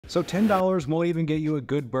So $10 won't even get you a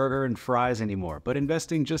good burger and fries anymore, but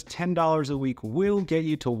investing just $10 a week will get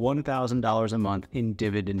you to $1,000 a month in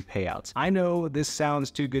dividend payouts. I know this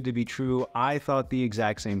sounds too good to be true. I thought the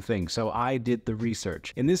exact same thing, so I did the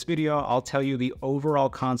research. In this video, I'll tell you the overall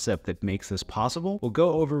concept that makes this possible. We'll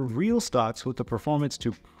go over real stocks with the performance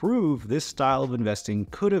to prove this style of investing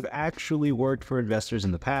could have actually worked for investors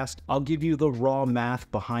in the past. I'll give you the raw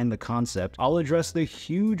math behind the concept. I'll address the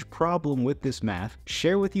huge problem with this math,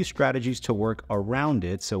 share with you strategies to work around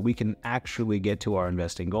it so we can actually get to our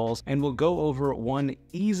investing goals, and we'll go over one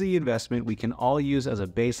easy investment we can all use as a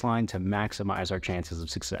baseline to maximize our chances of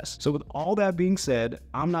success. So with all that being said,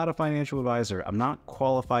 I'm not a financial advisor. I'm not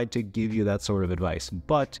qualified to give you that sort of advice,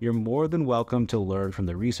 but you're more than welcome to learn from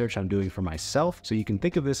the research I'm doing for myself, so you can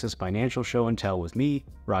think of this as financial show and tell with me,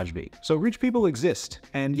 Raj B. So rich people exist,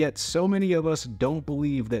 and yet so many of us don't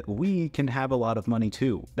believe that we can have a lot of money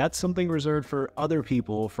too. That's something reserved for other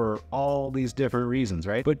people for all these different reasons,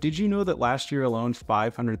 right? But did you know that last year alone,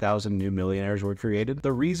 500,000 new millionaires were created?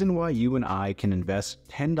 The reason why you and I can invest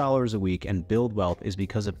 $10 a week and build wealth is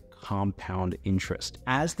because of compound interest.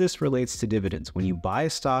 As this relates to dividends, when you buy a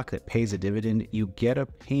stock that pays a dividend, you get a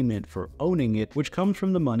payment for owning it, which comes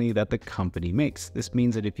from the money that the company makes. This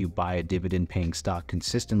means that if you buy a dividend-paying stock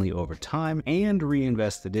consistently over time and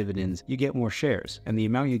reinvest the dividends, you get more shares, and the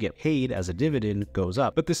amount you get paid as a dividend goes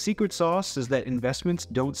up. But the secret sauce is that investments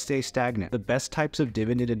don't stay stagnant. The best types of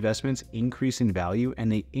dividend investments increase in value,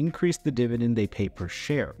 and they increase the dividend they pay per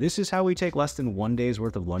share. This is how we take less than one day's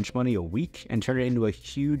worth of lunch money a week and turn it into a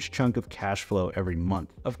huge chunk of cash flow every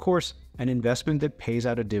month. Of course, an investment that pays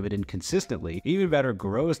out a dividend consistently, even better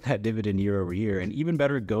grows that dividend year over year, and even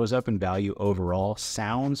better goes up in value overall,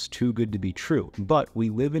 sounds too good to be true. But we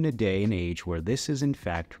live in a day and age where this is in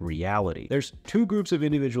fact reality. There's two groups of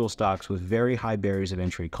individual stocks with very high barriers of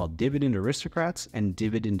entry called dividend aristocrats and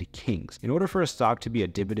dividend kings. In order for a stock to be a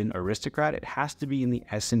dividend aristocrat, it has to be in the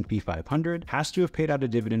S&P 500, has to have paid out a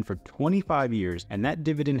dividend for 25 years, and that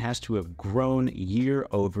dividend has to have grown year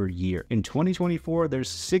over year. In 2024, there's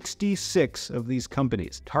 66 of these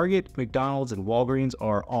companies. Target, McDonald's, and Walgreens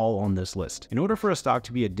are all on this list. In order for a stock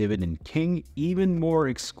to be a dividend king, even more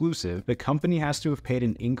exclusive, the company has to have paid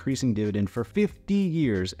an increasing dividend for 50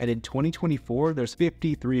 years, and in 2024, there's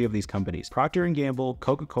 53 of these companies. Procter & Gamble,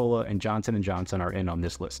 Coca-Cola, and Johnson & Johnson are in on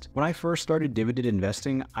this list. When I first started dividend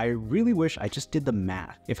investing, I really wish I just did the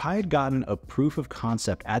math. If I had gotten a proof of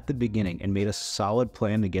concept at the beginning and made a solid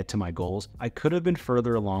plan to get to my goals, I could have been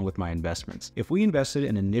further along with my investments. If we invested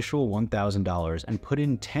an initial $1,000 and put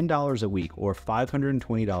in $10 a week or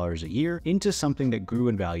 $520 a year into something that grew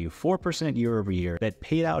in value 4% year over year, that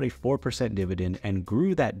paid out a 4% dividend and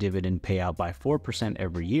grew that dividend payout by 4%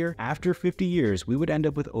 every year, after 50 years, we would end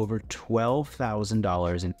up with over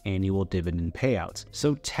 $12,000 in annual dividend payouts.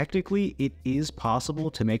 So technically, it is possible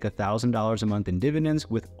to make $1,000 a month in dividends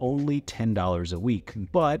with only $10 a week.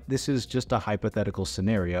 But this is just a hypothetical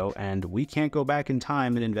scenario, and we can't go back in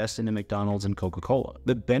time and invest into McDonald's and Coca-Cola.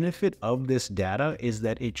 The benefit of this data is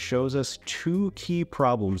that it shows us two key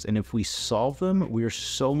problems, and if we solve them, we are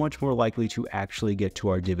so much more likely to actually get to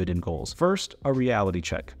our dividend goals. First, a reality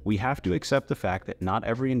check. We have to accept the fact that not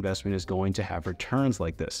every investment is going to have returns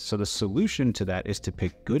like this. So the solution to that is to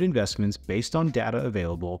pick good investments based on data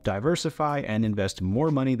available, diversify, and invest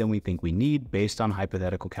more money than we think we need based on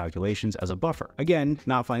hypothetical calculations as a buffer. Again,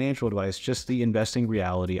 not financial advice, just the investing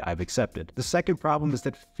reality I've accepted. The second problem is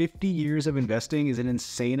that 50 years of investing is an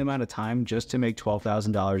insane amount of time just to make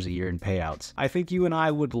 $12,000 a year in payouts. I think you and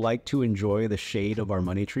I would like to enjoy the shade of our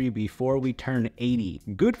money tree before we turn 80.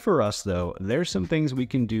 Good for us though, there's some things we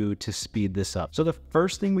can do to speed this up. So the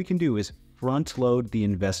first thing we can do is front load the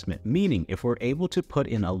investment, meaning if we're able to put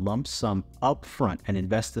in a lump sum up front and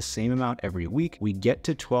invest the same amount every week, we get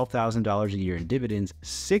to $12,000 a year in dividends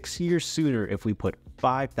 6 years sooner if we put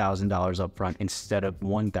 $5,000 up front instead of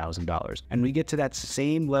 $1,000. And we get to that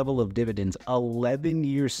same level of dividends 11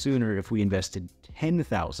 years sooner if we invested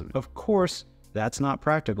 $10,000. Of course, that's not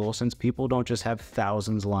practical since people don't just have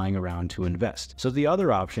thousands lying around to invest. So the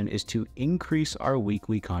other option is to increase our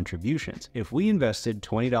weekly contributions. If we invested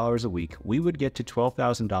 $20 a week, we would get to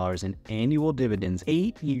 $12,000 in annual dividends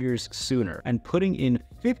 8 years sooner, and putting in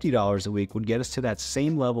 $50 a week would get us to that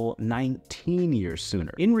same level 19 years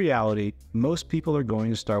sooner. In reality, most people are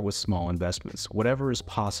going to start with small investments, whatever is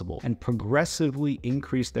possible, and progressively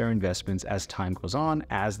increase their investments as time goes on,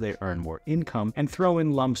 as they earn more income, and throw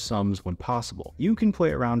in lump sums when possible. You can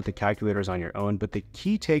play around with the calculators on your own, but the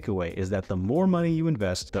key takeaway is that the more money you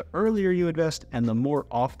invest, the earlier you invest, and the more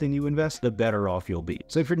often you invest, the better off you'll be.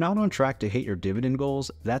 So if you're not on track to hit your dividend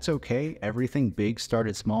goals, that's okay. Everything big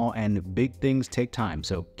started small, and big things take time. So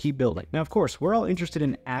so keep building. Now, of course, we're all interested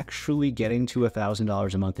in actually getting to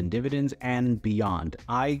 $1,000 a month in dividends and beyond.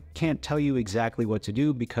 I can't tell you exactly what to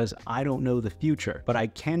do because I don't know the future, but I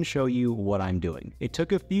can show you what I'm doing. It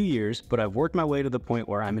took a few years, but I've worked my way to the point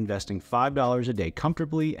where I'm investing $5 a day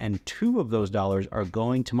comfortably, and 2 of those dollars are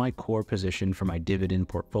going to my core position for my dividend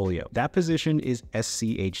portfolio. That position is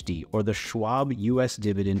SCHD, or the Schwab US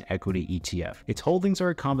Dividend Equity ETF. Its holdings are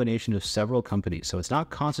a combination of several companies, so it's not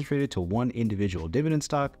concentrated to one individual dividend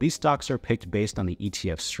stock. These stocks are picked based on the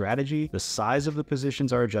ETF strategy, the size of the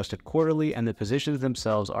positions are adjusted quarterly, and the positions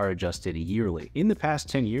themselves are adjusted yearly. In the past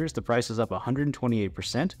 10 years, the price is up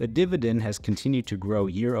 128%. The dividend has continued to grow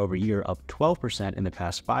year over year, up 12% in the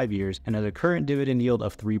past 5 years, and has a current dividend yield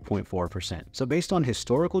of 3.4%. So based on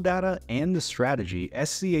historical data and the strategy,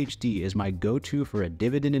 SCHD is my go-to for a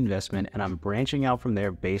dividend investment, and I'm branching out from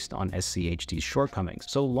there based on SCHD's shortcomings.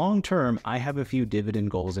 So long term, I have a few dividend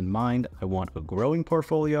goals in mind. I want a growing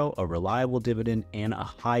portfolio, a reliable dividend, and a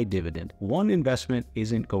high dividend. One investment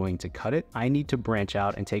isn't going to cut it. I need to branch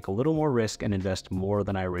out and take a little more risk and invest more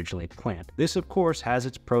than I originally planned. This, of course, has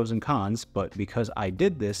its pros and cons, but because I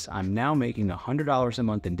did this, I'm now making $100 a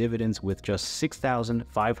month in dividends with just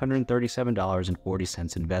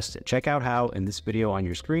 $6,537.40 invested. Check out how in this video on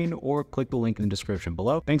your screen or click the link in the description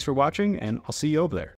below. Thanks for watching, and I'll see you over there.